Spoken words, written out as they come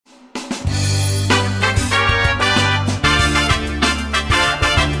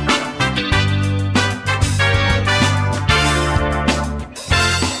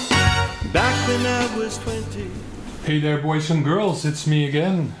Hey there, boys and girls, it's me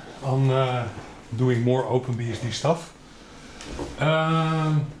again on doing more OpenBSD stuff.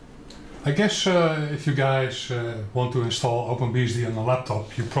 I guess if you guys want to install OpenBSD on a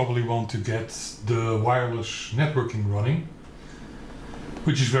laptop, you probably want to get the wireless networking running,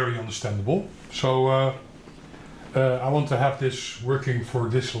 which is very understandable. So I want to have this working for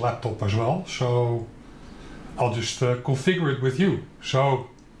this laptop as well, so I'll just configure it with you. So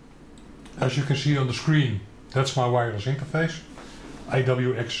as you can see on the screen, that's my wireless interface,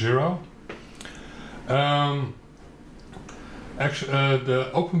 AWX0. The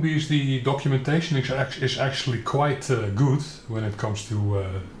OpenBSD documentation is actually quite good when it comes to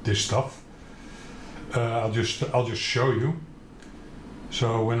this stuff. I'll just show you.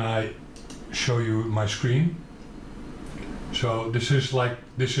 So when I show you my screen, so this is the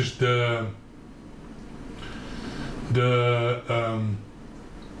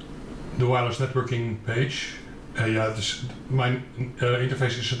wireless networking page. Yeah, my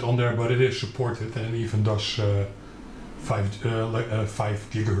interface isn't on there, but it is supported and even does 5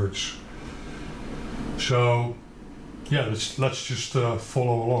 gigahertz. So yeah, let's just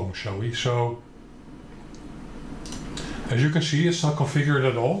follow along, shall we? So as you can see, it's not configured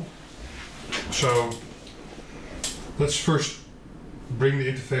at all. So let's first bring the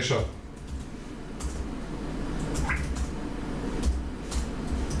interface up.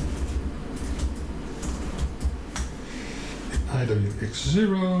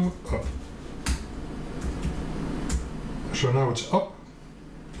 AWX0 up. So now it's up.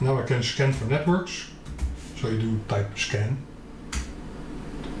 Now I can scan for networks. So you do type scan.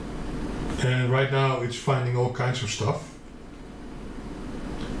 And right now it's finding all kinds of stuff.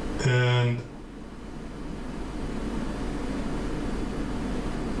 And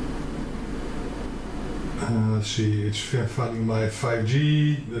let's see, it's finding my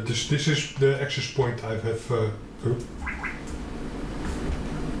 5G. This is the access point I have.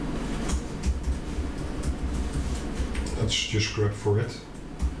 Let's just grab for it.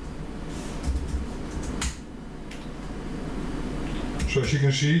 So as you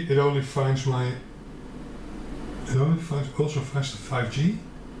can see, it only finds also finds the 5G.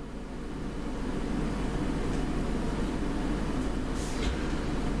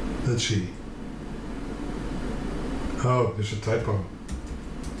 Let's see. Oh, there's a typo.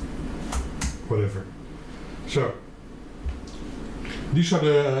 Whatever. So these are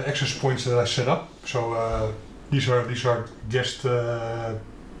the access points that I set up. So these are guest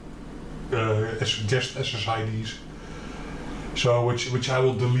SSIDs. So which I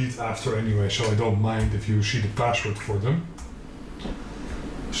will delete after anyway. So I don't mind if you see the password for them.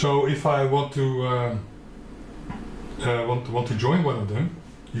 So if I want to want to join one of them,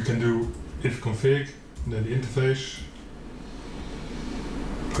 you can do if config, then the interface.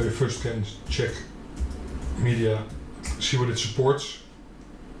 You first can check media, see what it supports.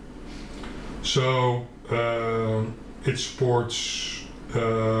 So it supports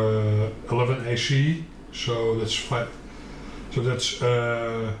 11 AC, so that's 5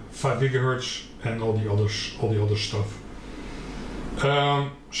 gigahertz and all the other stuff.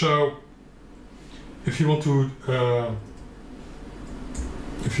 So if you want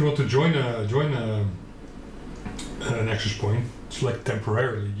to join an access point, select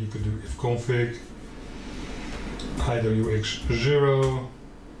temporarily. You could do if config AWX0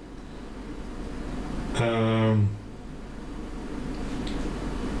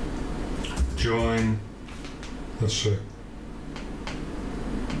 join. Let's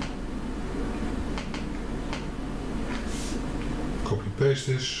copy paste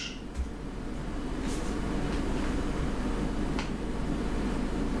this.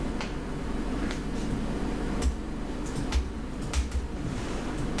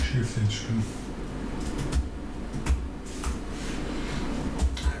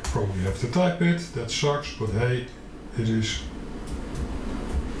 I probably have to type it, that sucks, but hey, it is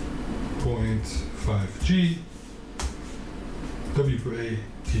 0.5G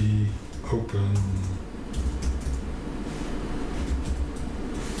WAT open.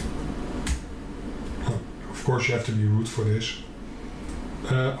 Of course you have to be root for this.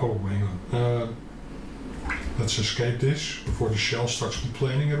 Oh, hang on. Let's escape this before the shell starts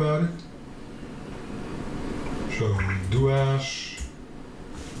complaining about it. So do as.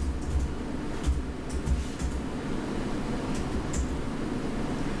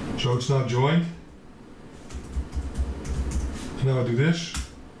 So it's now joined. And now I do this.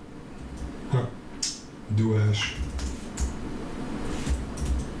 Do as.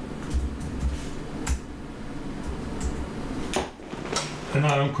 And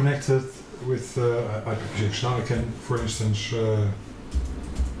now I'm connected with IPv6. Now I can, for instance,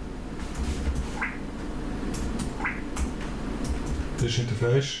 this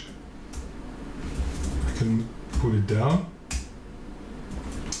interface. I can put it down.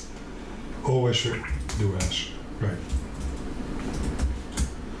 Always do as. Right.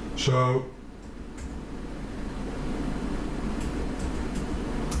 So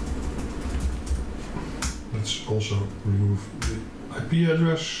let's also remove the IP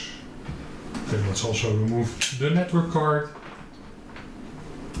address. Okay, let's also remove the network card.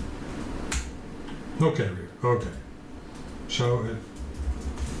 No carrier. Okay. So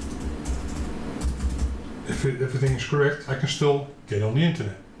if everything is correct, I can still get on the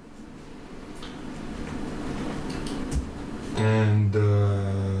internet. And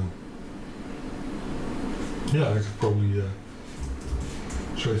yeah, I could probably.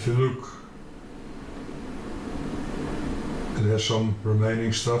 So if you look, it has some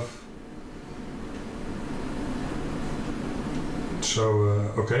remaining stuff. So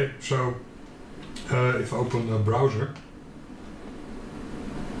okay, so if I open a browser,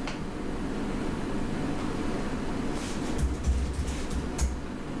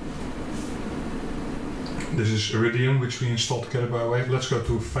 this is Iridium, which we installed together by the way. Let's go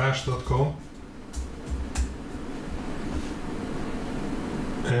to fast.com.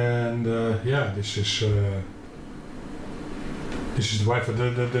 And yeah, this is the Wi-Fi.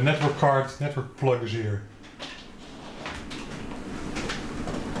 The network card, network plug is here.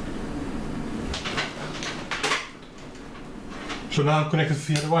 So now I'm connected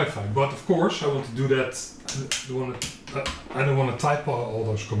via the Wi-Fi, but of course I want to do that. I don't want to type all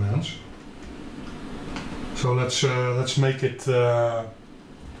those commands. So let's make it.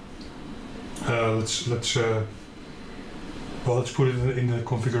 Let's put it in the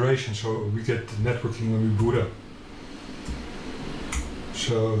configuration so we get the networking when we boot up.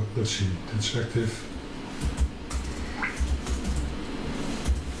 So let's see, it's active.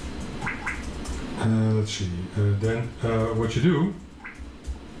 Let's see, then what you do,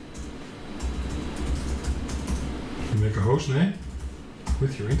 you make a host name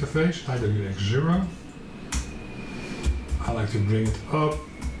with your interface, IWX0. I like to bring it up.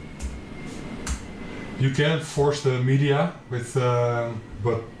 You can force the media with,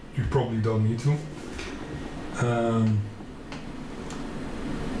 but you probably don't need to.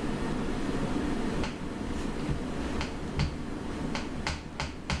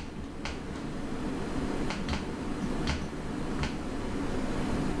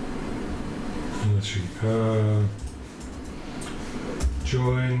 Let's see.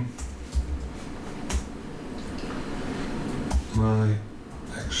 Join my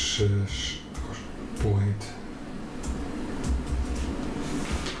access point.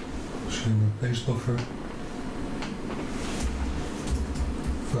 Single base buffer.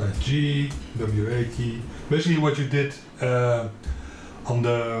 5G WA key. Basically, what you did on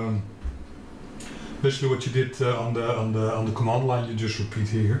the on the command line, you just repeat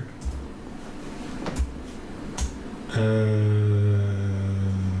here.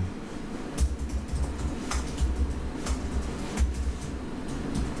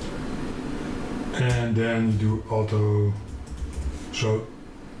 And then you do auto, so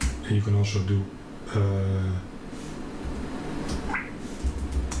you can also do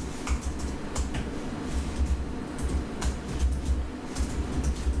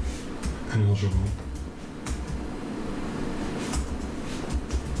and also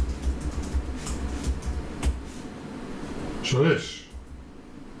so this.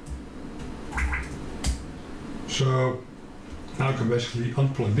 So now I can basically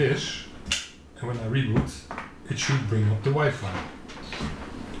unplug this, and when I reboot, it should bring up the Wi-Fi.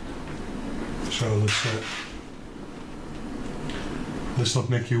 So let's not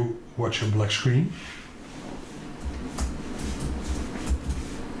make you watch a black screen.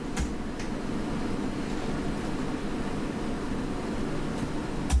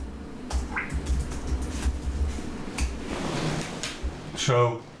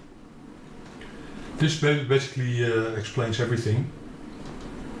 So this basically explains everything.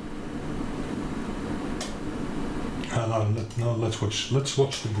 No, let's watch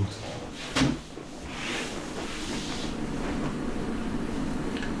the boot.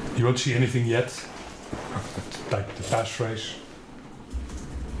 You won't see anything yet. Type the passphrase.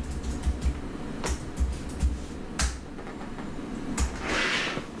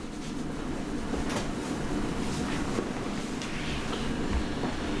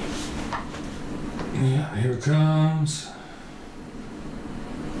 Yeah, here it comes.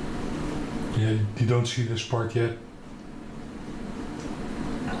 Yeah, you don't see this part yet.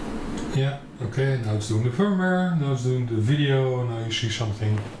 Yeah, okay, now it's doing the firmware, now it's doing the video, now you see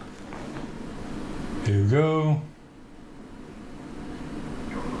something. Here we go.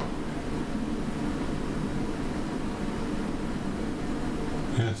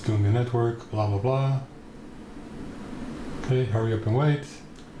 Okay, it's doing the network, blah blah blah. Okay, hurry up and wait.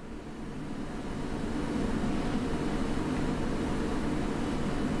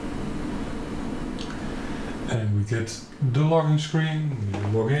 And we get the login screen, we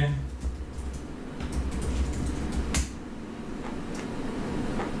log in.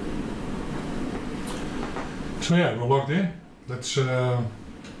 So yeah, we're logged in. Let's it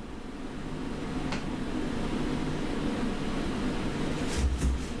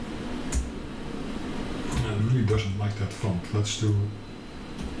really doesn't like that font. Let's do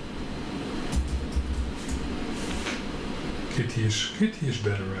Kitty is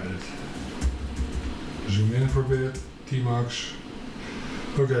better at it. Zoom in for a bit. T-Max.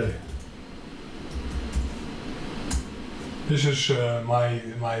 Okay. This is my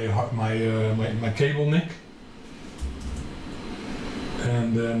cable NIC.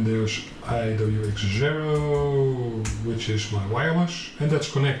 And then there's IWX0, which is my wireless, and that's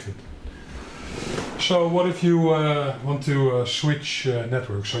connected. So what if you want to switch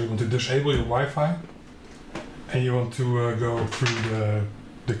networks? So you want to disable your Wi-Fi, and you want to go through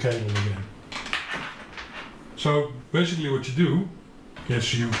the cable again. So basically what you do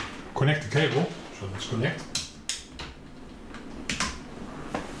is you connect the cable. So let's connect.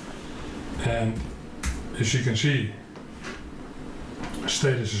 And as you can see,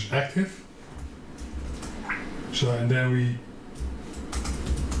 status is active. So and then we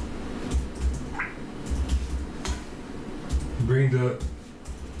bring the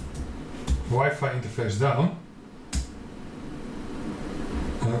Wi-Fi interface down.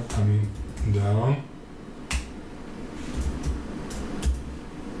 Down.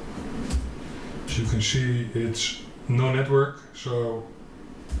 As you can see, it's no network. So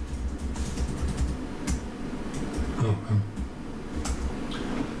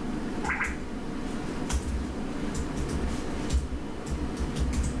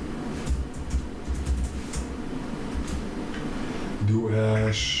do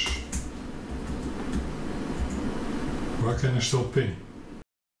as. Why can I still ping?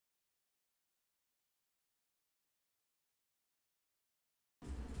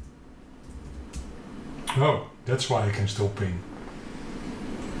 Oh, that's why I can still ping.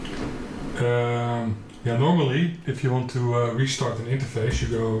 Yeah, normally if you want to restart an interface, you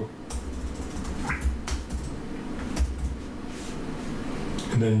go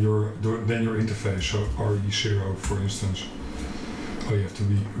and then your interface, so RE0 for instance. Oh, you have to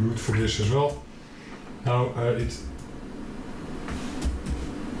be root for this as well. Now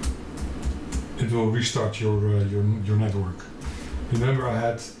it will restart your network. Remember, I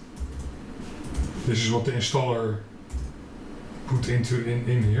had. This is what the installer put in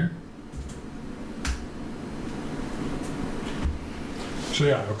here. So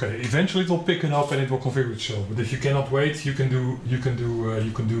yeah, okay. Eventually it will pick it up and it will configure itself. But if you cannot wait, you can do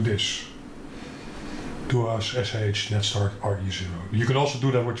this. Do as sh netstart RE0. You can also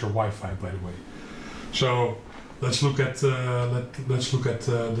do that with your Wi-Fi, by the way. So let's look at the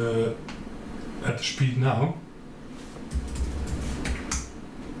speed now.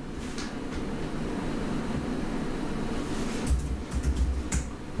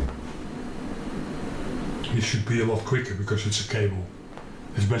 It should be a lot quicker because it's a cable.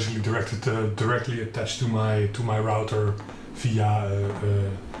 It's basically directly attached to my router via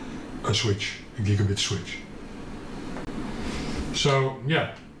a switch, a gigabit switch. So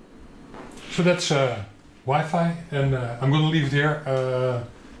yeah, so that's Wi-Fi, and I'm going to leave it here.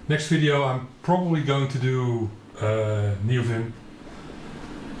 Next video I'm probably going to do NeoVim,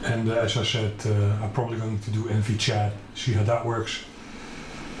 and as I said, I'm probably going to do NV chat, see how that works.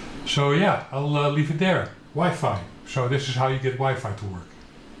 So yeah, I'll leave it there. Wi-Fi. So this is how you get Wi-Fi to work.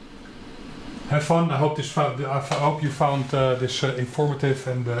 Have fun. I hope you found this informative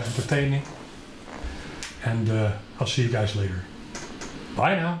and entertaining. And I'll see you guys later.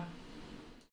 Bye now.